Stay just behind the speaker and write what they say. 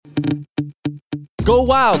Go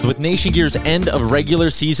wild with Nation Gear's end of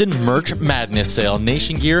regular season merch madness sale.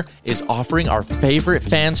 Nation Gear is offering our favorite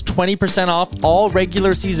fans 20% off all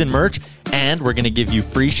regular season merch, and we're going to give you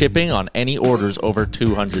free shipping on any orders over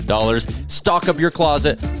 $200. Stock up your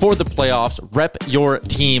closet for the playoffs, rep your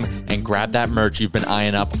team, and grab that merch you've been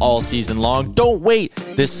eyeing up all season long. Don't wait.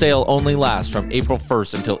 This sale only lasts from April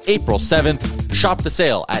 1st until April 7th. Shop the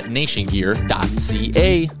sale at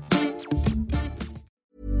nationgear.ca.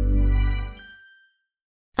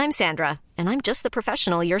 I'm Sandra, and I'm just the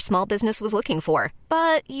professional your small business was looking for.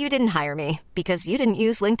 But you didn't hire me because you didn't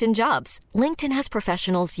use LinkedIn Jobs. LinkedIn has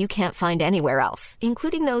professionals you can't find anywhere else,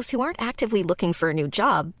 including those who aren't actively looking for a new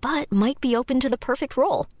job, but might be open to the perfect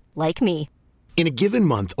role, like me. In a given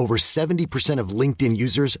month, over 70% of LinkedIn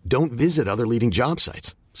users don't visit other leading job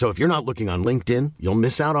sites. So if you're not looking on LinkedIn, you'll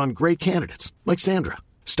miss out on great candidates like Sandra.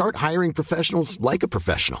 Start hiring professionals like a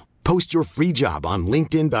professional. Post your free job on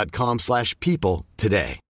linkedin.com/people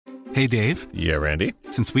today. Hey, Dave. Yeah, Randy.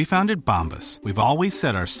 Since we founded Bombas, we've always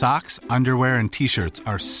said our socks, underwear, and T-shirts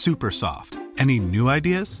are super soft. Any new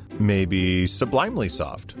ideas? Maybe sublimely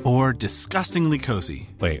soft. Or disgustingly cozy.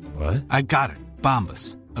 Wait, what? I got it.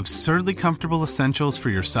 Bombas. Absurdly comfortable essentials for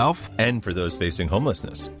yourself and for those facing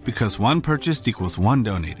homelessness. Because one purchased equals one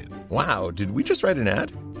donated. Wow, did we just write an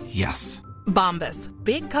ad? Yes. Bombas.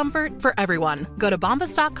 Big comfort for everyone. Go to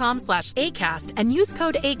bombas.com/ACAST and use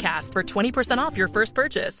code ACAST for 20% off your first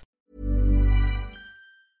purchase.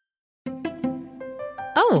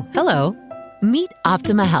 Oh, hello. Meet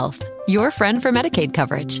Optima Health, your friend for Medicaid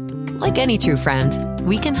coverage. Like any true friend,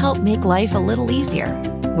 we can help make life a little easier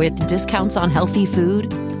with discounts on healthy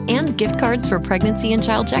food and gift cards for pregnancy and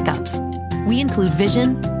child checkups. We include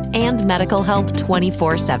vision and medical help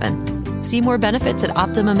 24/7. See more benefits at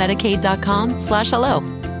OptimaMedicaid.com/hello.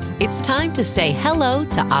 It's time to say hello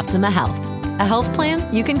to Optima Health, a health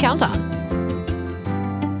plan you can count on.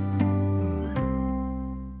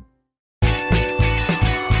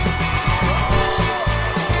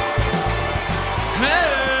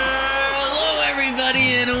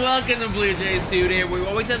 Welcome to Blue Jays Studio, where we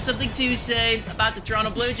always have something to say about the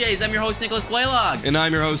Toronto Blue Jays. I'm your host, Nicholas Blaylock. And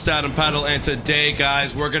I'm your host, Adam Peddle. And today,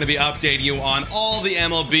 guys, we're going to be updating you on all the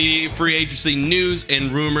MLB free agency news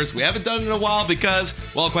and rumors. We haven't done it in a while because,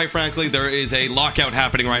 well, quite frankly, there is a lockout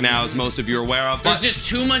happening right now, as most of you are aware of. But there's just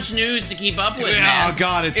too much news to keep up with, man. Oh,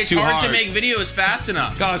 God, it's too hard. It's hard to make videos fast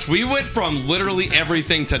enough. Gosh, we went from literally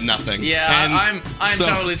everything to nothing. Yeah, I'm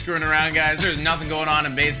totally screwing around, guys. There's nothing going on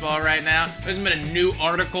in baseball right now. There's been a new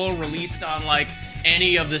article released on, like,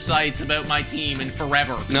 any of the sites about my team in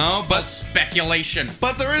forever. No, but speculation.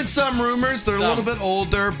 But there is some rumors. They're a little bit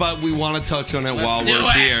older, but we want to touch on it while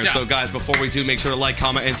we're here. So, guys, before we do, make sure to like,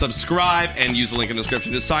 comment, and subscribe, and use the link in the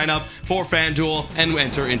description to sign up for FanDuel and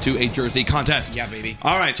enter into a jersey contest. Yeah, baby.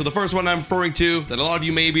 All right, so the first one I'm referring to, that a lot of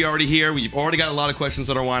you may be already here, we've already got a lot of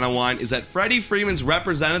questions on our wine-on-wine, is that Freddie Freeman's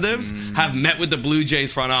representatives have met with the Blue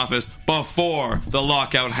Jays front office before the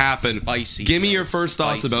lockout happened. Spicy. Give me your first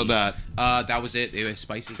thoughts about that. That was it. It was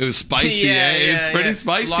spicy. It was spicy, It's pretty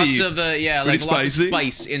spicy. Lots of, lots of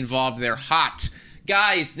spice involved there. Hot.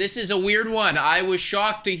 Guys, this is a weird one. I was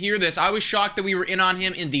shocked to hear this. I was shocked that we were in on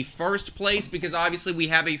him in the first place because obviously we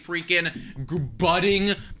have a freaking budding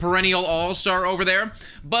perennial all-star over there.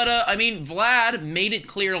 But, Vlad made it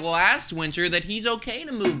clear last winter that he's okay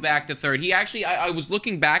to move back to third. He actually, I was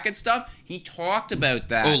looking back at stuff. He talked about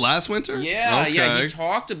that. Oh, last winter? Yeah, he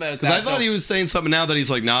talked about that. Because I thought he was saying something now that he's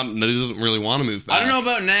like, no, he doesn't really want to move back. I don't know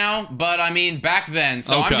about now, but back then.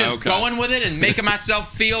 So I'm just going with it and making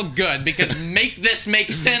myself feel good because make this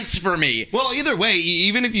make sense for me. Well, either way,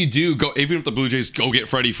 even if you do go, even if the Blue Jays go get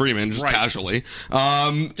Freddie Freeman, just casually.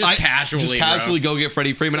 Just casually go get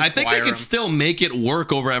Freddie Freeman. I think they could still make it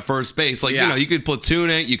work over at first base. Like, you could platoon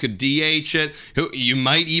it, you could DH it. You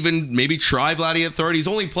might even maybe try Vladdy at third. He's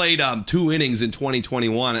only played 2 innings in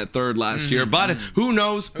 2021 at third last year, but who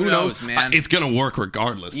knows? Who knows, man? It's gonna work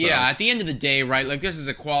regardless. Yeah, at the end of the day, right? Like, this is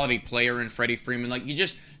a quality player in Freddie Freeman. Like, you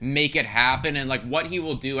just make it happen, and like what he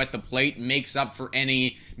will do at the plate makes up for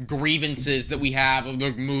any grievances that we have of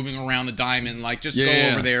like moving around the diamond. Like, just go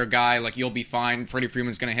over there, guy. Like, you'll be fine. Freddie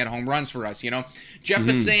Freeman's gonna hit home runs for us, you know. Jeff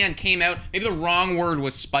Passan came out. Maybe the wrong word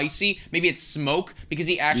was spicy. Maybe it's smoke, because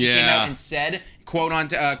he actually came out and said,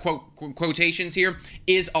 quotations here,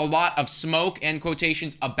 is a lot of smoke, and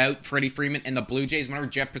quotations about Freddie Freeman and the Blue Jays. Whenever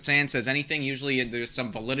Jeff Passan says anything, usually there's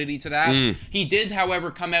some validity to that. He did,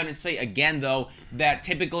 however, come out and say again, though, that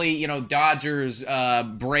typically, you know, Dodgers,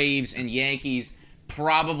 Braves, and Yankees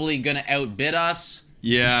probably going to outbid us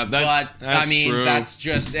Yeah, that's true. That's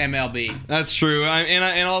just MLB. That's true.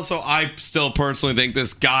 And also, I still personally think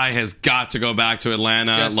this guy has got to go back to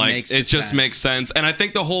Atlanta. Just makes sense. And I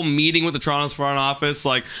think the whole meeting with the Toronto's front office,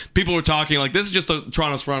 like, people were talking like this is just the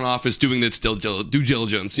Toronto's front office doing its due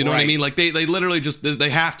diligence. You know what I mean? Like they literally just they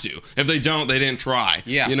have to. If they don't, they didn't try.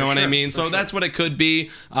 Yeah, you know what I mean? So that's what it could be.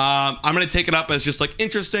 I'm gonna take it up as just like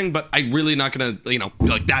interesting, but I'm really not gonna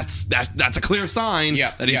like that's a clear sign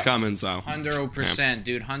that he's coming. So 100%.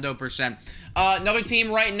 Dude, 100%. Another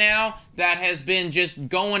team right now that has been just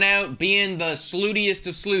going out, being the slutiest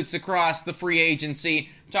of sleuths across the free agency.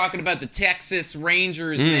 I'm talking about the Texas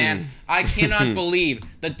Rangers, man. I cannot believe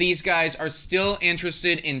that these guys are still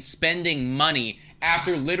interested in spending money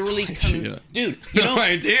after literally... Dude, no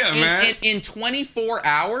idea, man. In 24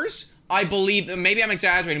 hours, I believe, maybe I'm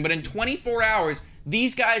exaggerating, but in 24 hours,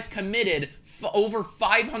 these guys committed over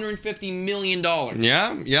 $550 million.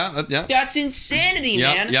 Yeah. That's insanity,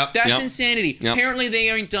 man. That's insanity. Yep. Apparently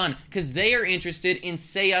they aren't done because they are interested in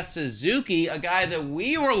Seiya Suzuki, a guy that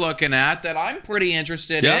we were looking at that I'm pretty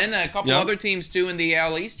interested in. A couple other teams too in the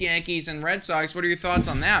AL East, Yankees and Red Sox. What are your thoughts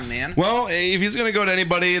on that, man? Well, if he's going to go to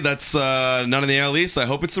anybody that's none of the AL East, I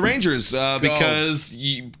hope it's the Rangers because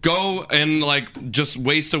you go and like just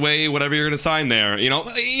waste away whatever you're going to sign there. You know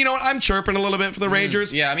what? I'm chirping a little bit for the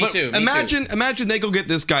Rangers. Yeah, me too. Imagine they go get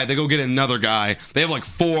this guy, they go get another guy. They have like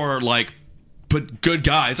 4 but good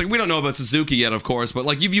guys. Like, we don't know about Suzuki yet, of course, but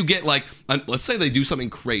like if you get like let's say they do something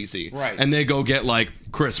crazy, right? And they go get like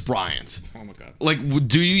Chris Bryant. Oh my god. Like,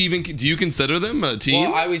 do you consider them a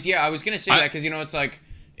team? Well, I was gonna say that because it's like.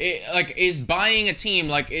 Is buying a team,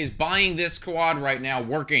 is buying this squad right now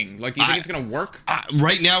working? Like, do you think it's going to work?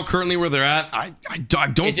 Right now, currently where they're at, I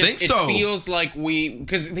don't think so. It feels like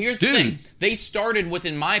because here's the thing. They started with,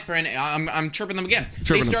 in my opinion, I'm chirping them again.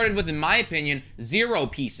 They started with, in my opinion, 0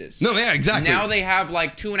 pieces. No, yeah, exactly. Now they have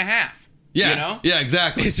like 2.5. Yeah, yeah,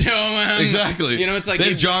 exactly. So exactly. It's like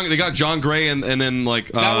they got John Gray and then like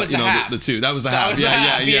that was the half. The 2. That was the half.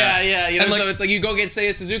 Yeah. So it's like you go get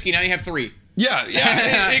Seiya Suzuki, now you have 3. Yeah,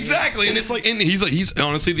 exactly. And it's like, and he's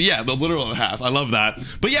honestly the literal half. I love that.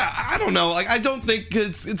 But yeah, I don't know. Like, I don't think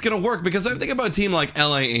it's gonna work because I think about a team like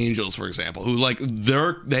LA Angels, for example, who like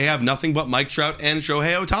they have nothing but Mike Trout and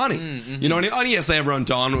Shohei Ohtani. Mm-hmm. You know what I mean? Oh, yes, they have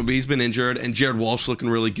Rondon, but he's been injured, and Jared Walsh looking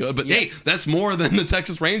really good. But hey, that's more than the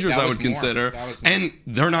Texas Rangers I would consider. And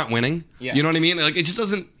they're not winning. Yeah. You know what I mean? Like, it just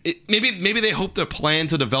doesn't. Maybe they hope their plan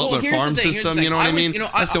to develop their farm system. You know what I mean?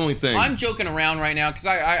 That's the only thing. I'm joking around right now because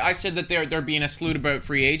I said that they're being a sleut about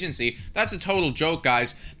free agency. That's a total joke,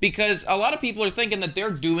 guys, because a lot of people are thinking that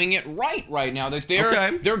they're doing it right now. That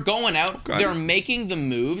they're going out, they're making the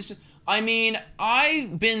moves. I mean,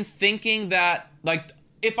 I've been thinking that, like,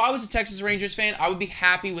 if I was a Texas Rangers fan, I would be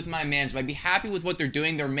happy with my management. I'd be happy with what they're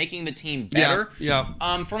doing. They're making the team better.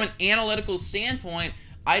 Yeah. From an analytical standpoint,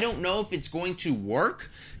 I don't know if it's going to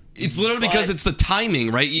work. It's literally because it's the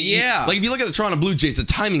timing, right? Like, if you look at the Toronto Blue Jays, the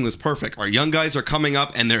timing was perfect. Our young guys are coming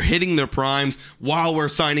up, and they're hitting their primes while we're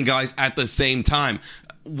signing guys at the same time.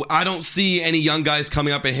 I don't see any young guys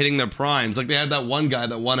coming up and hitting their primes. Like, they had that one guy,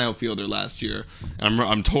 that one outfielder last year.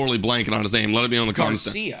 I'm totally blanking on his name. Let it be on the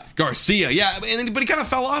comments. Garcia, yeah. But he kind of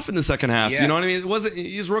fell off in the second half. Yes. You know what I mean? It wasn't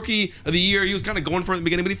his rookie of the year. He was kind of going for it in the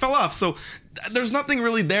beginning, but he fell off. So there's nothing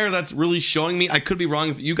really there that's really showing me. I could be wrong.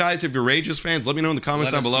 If you guys, if you're Rangers fans, let me know in the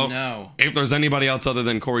comments down below. If there's anybody else other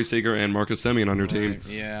than Corey Seager and Marcus Semien on your team.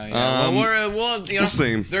 Yeah. We'll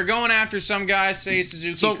see. They're going after some guys. Say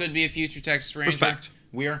Suzuki could be a future Texas Ranger. Respect.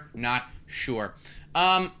 We're not sure.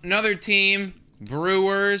 Another team,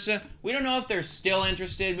 Brewers. We don't know if they're still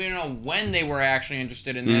interested. We don't know when they were actually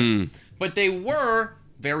interested in this. But they were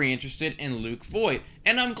very interested in Luke Voigt.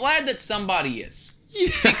 And I'm glad that somebody is.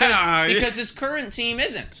 Yeah, because his current team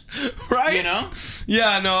isn't. Right? You know?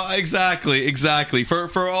 Yeah, no, exactly.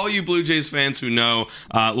 For all you Blue Jays fans who know,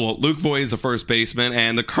 Luke Voigt is a first baseman,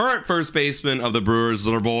 and the current first baseman of the Brewers is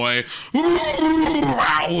our boy,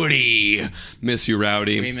 Rowdy. Miss you,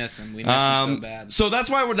 Rowdy. We miss him. We miss him so bad. So that's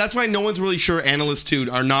why no one's really sure. Analysts too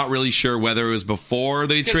are not really sure whether it was before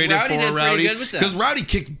they traded for Rowdy. Because Rowdy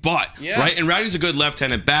kicked butt, right? And Rowdy's a good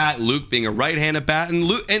left-handed bat. Luke being a right-handed bat,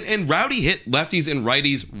 and Rowdy hit lefties and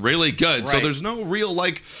righties really good. Right. So there's no real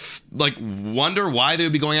like wonder why they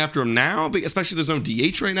would be going after him now, especially there's no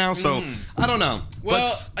DH right now. So I don't know.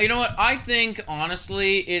 Well, you know what? I think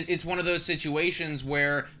honestly, it's one of those situations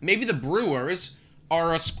where maybe the Brewers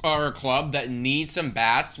are a club that needs some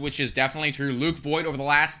bats, which is definitely true. Luke Voigt over the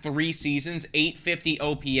last 3 seasons, 850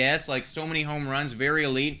 OPS, like so many home runs, very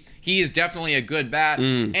elite. He is definitely a good bat.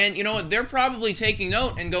 And you know what? They're probably taking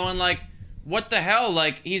note and going like, what the hell?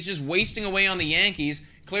 Like, he's just wasting away on the Yankees.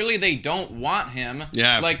 Clearly, they don't want him.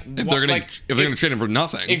 Yeah. Like, if they're gonna trade him for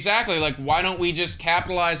nothing. Exactly. Like, why don't we just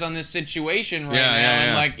capitalize on this situation now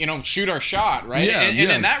and like, shoot our shot, right? Yeah, and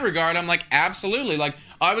in that regard, I'm like, absolutely. Like,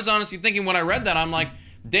 I was honestly thinking when I read that, I'm like,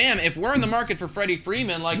 damn, if we're in the market for Freddie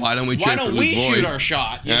Freeman, like, why don't we shoot our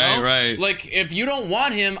shot? You know? Right. Like, if you don't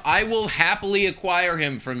want him, I will happily acquire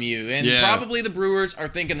him from you. And probably the Brewers are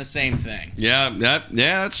thinking the same thing. Yeah,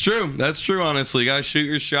 that's true. That's true, honestly. You got to shoot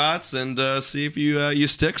your shots and see if you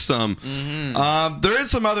stick some. Mm-hmm. There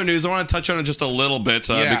is some other news. I want to touch on it just a little bit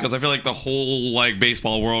because I feel like the whole like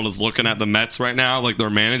baseball world is looking at the Mets right now, like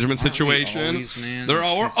their management situation. Always, man.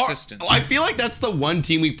 They're consistent. I feel like that's the one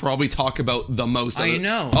team we probably talk about the most. I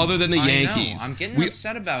know. Other than the Yankees. I'm getting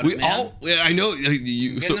upset about it, man. I know. I'm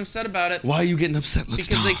getting upset about it. Why are you getting upset?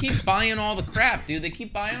 Because they keep buying all the crap, dude. They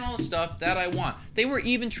keep buying all the stuff that I want. They were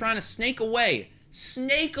even trying to snake away.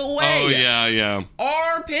 Oh, yeah.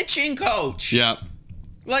 Our pitching coach. Yeah.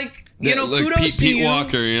 Like, like kudos to Pete you.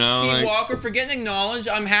 Walker, Pete Walker for getting acknowledged.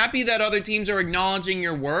 I'm happy that other teams are acknowledging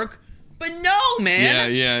your work. But no,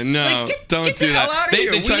 man. No. Like, don't get do the that. hell out of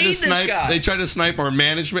here. They tried to snipe. They tried to snipe our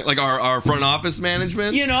management, like our front office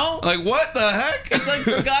management. Like, what the heck? It's like,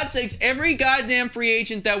 for God's sakes, every goddamn free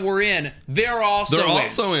agent that we're in, they're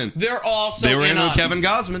also in. They were in with Kevin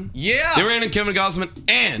Gausman. Yeah. They were in with Kevin Gausman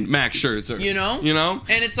and Max Scherzer. You know?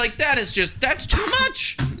 And it's like, that's too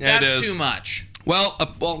much. That's too much. Well,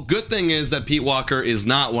 good thing is that Pete Walker is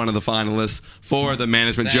not one of the finalists for the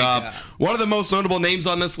management job. God. One of the most notable names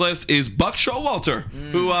on this list is Buck Showalter,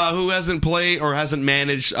 who hasn't played or hasn't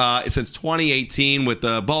managed since 2018 with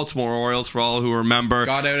the Baltimore Orioles, for all who remember.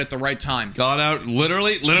 Got out at the right time. Got out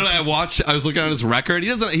literally. I was looking at his record. He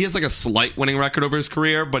has like a slight winning record over his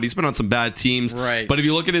career, but he's been on some bad teams. Right. But if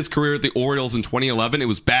you look at his career at the Orioles in 2011, it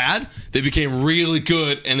was bad. They became really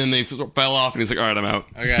good, and then they fell off, and he's like, all right, I'm out.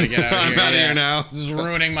 I gotta get out of here. I'm out of here now. This is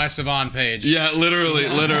ruining my Savant page. Yeah,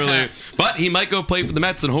 literally. But he might go play for the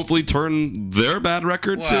Mets and hopefully turn their bad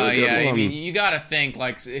record to a good one. I mean, you gotta think,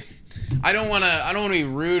 like, I don't want to be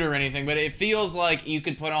rude or anything, but it feels like you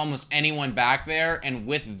could put almost anyone back there, and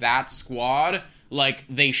with that squad, like,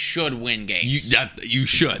 they should win games. You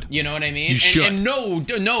should. You know what I mean? You should. And no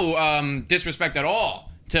disrespect at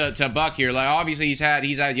all to Buck here. Like, obviously he's had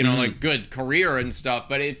like good career and stuff,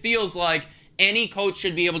 but it feels like any coach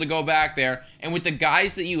should be able to go back there, and with the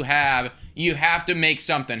guys that you have to make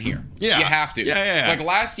something here. Yeah. You have to. Yeah. Like,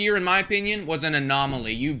 last year, in my opinion, was an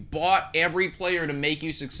anomaly. You bought every player to make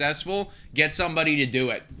you successful. Get somebody to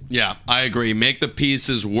do it. Yeah, I agree. Make the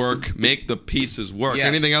pieces work. Yes.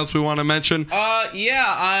 Anything else we want to mention?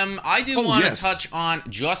 I do want to touch on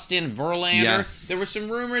Justin Verlander. Yes. There were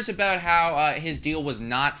some rumors about how his deal was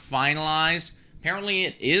not finalized. Apparently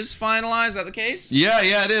it is finalized. Is that the case? Yeah,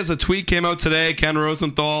 it is. A tweet came out today. Ken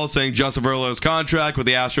Rosenthal saying Justin Verlander's contract with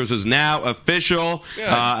the Astros is now official.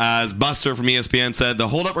 As Buster from ESPN said, the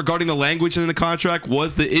holdup regarding the language in the contract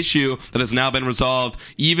was the issue that has now been resolved,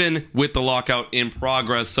 even with the lockout in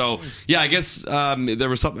progress. So, yeah, I guess there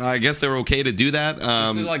was something. I guess they were okay to do that.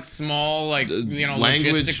 This is like small, language,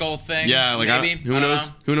 logistical thing. Yeah, like maybe. Who knows?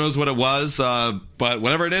 Who knows what it was? But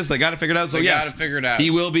whatever it is, they got it figured out. So got it figured out. He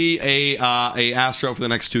will be a Astro for the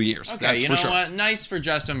next 2 years. Okay, that's you for know sure. what? Nice for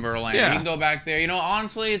Justin Verlander. Yeah. He can go back there.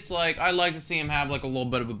 Honestly, it's like, I'd like to see him have like a little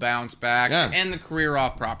bit of a bounce back and the career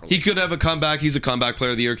off properly. He could have a comeback. He's a comeback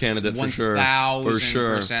player of the year candidate for sure.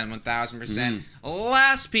 1,000%.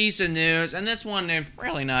 Last piece of news, and this one is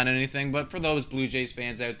really not anything, but for those Blue Jays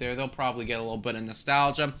fans out there, they'll probably get a little bit of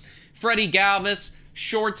nostalgia. Freddie Galvis,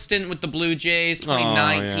 short stint with the Blue Jays,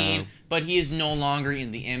 2019. But he is no longer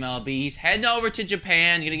in the MLB. He's heading over to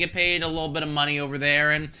Japan. You're going to get paid a little bit of money over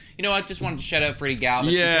there. And, I just wanted to shout out Freddie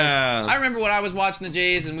Galvis. Yeah. I remember when I was watching the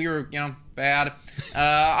Jays and we were, bad.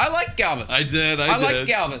 I liked Galvis. I did. I liked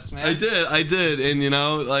Galvis, man. I did. And,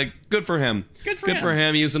 good for him. Good for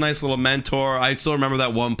him. He was a nice little mentor. I still remember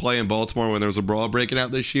that one play in Baltimore when there was a brawl breaking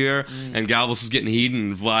out this year, and Galvis was getting heated,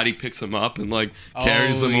 and Vladdy picks him up and,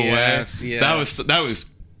 carries him away. Yes. That was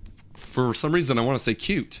for some reason, I want to say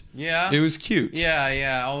cute. Yeah. It was cute.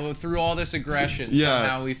 Yeah. Through all this aggression,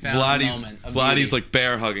 somehow we found a moment of Vladdy's beauty. like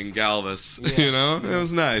bear hugging Galvis. Yeah. It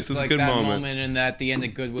was nice. It was like a good that moment. In at the end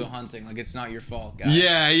of Good Will Hunting. Like, it's not your fault, guys.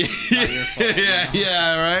 Yeah. It's not your fault.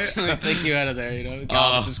 Right? They take you out of there,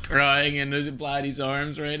 Galvis is crying in Vladdy's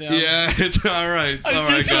arms right now. Yeah, it's all right. I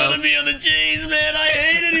just want to be on the Jays, man. I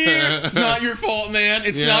hate it here. It's not your fault, man.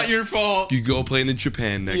 It's not your fault. You go play in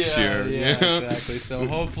Japan next year. Yeah, exactly. So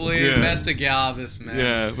hopefully, best of Galvis, man.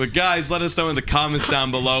 Yeah, but guys, let us know in the comments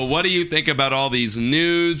down below. What do you think about all these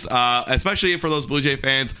news, especially for those Blue Jay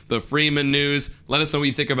fans, the Freeman news? Let us know what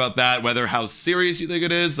you think about that, whether how serious you think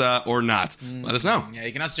it is or not. Let us know. Yeah,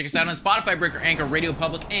 you can also check us out on Spotify, Breaker, Anchor, Radio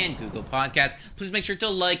Public, and Google Podcasts. Please make sure to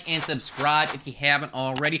like and subscribe if you haven't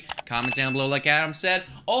already. Comment down below like Adam said.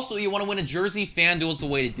 Also, you want to win a jersey, FanDuel is the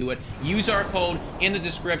way to do it. Use our code in the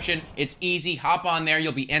description. It's easy. Hop on there.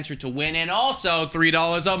 You'll be entered to win. And also,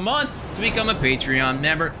 $3 a month to become a Patreon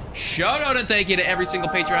member. Shout out and thank you to every single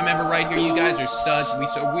Patreon member right here. You guys are studs.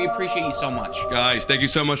 We appreciate you so much. Guys, thank you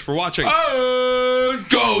so much for watching.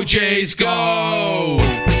 Go Jays, go!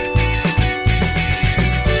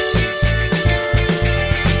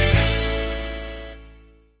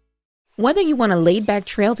 Whether you want a laid-back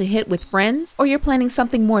trail to hit with friends or you're planning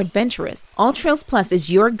something more adventurous, All Trails Plus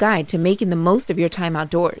is your guide to making the most of your time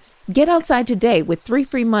outdoors. Get outside today with 3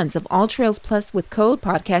 free months of All Trails Plus with code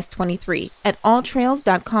podcast23 at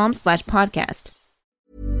alltrails.com/podcast.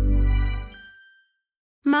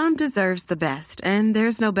 Mom deserves the best, and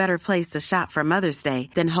there's no better place to shop for Mother's Day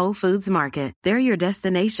than Whole Foods Market. They're your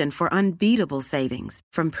destination for unbeatable savings,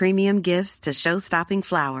 from premium gifts to show-stopping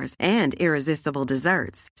flowers and irresistible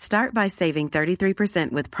desserts. Start by saving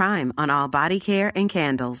 33% with Prime on all body care and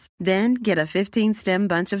candles. Then get a 15-stem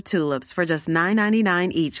bunch of tulips for just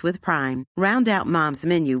 $9.99 each with Prime. Round out Mom's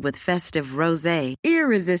menu with festive rosé,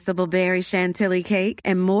 irresistible berry chantilly cake,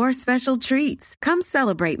 and more special treats. Come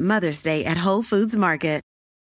celebrate Mother's Day at Whole Foods Market.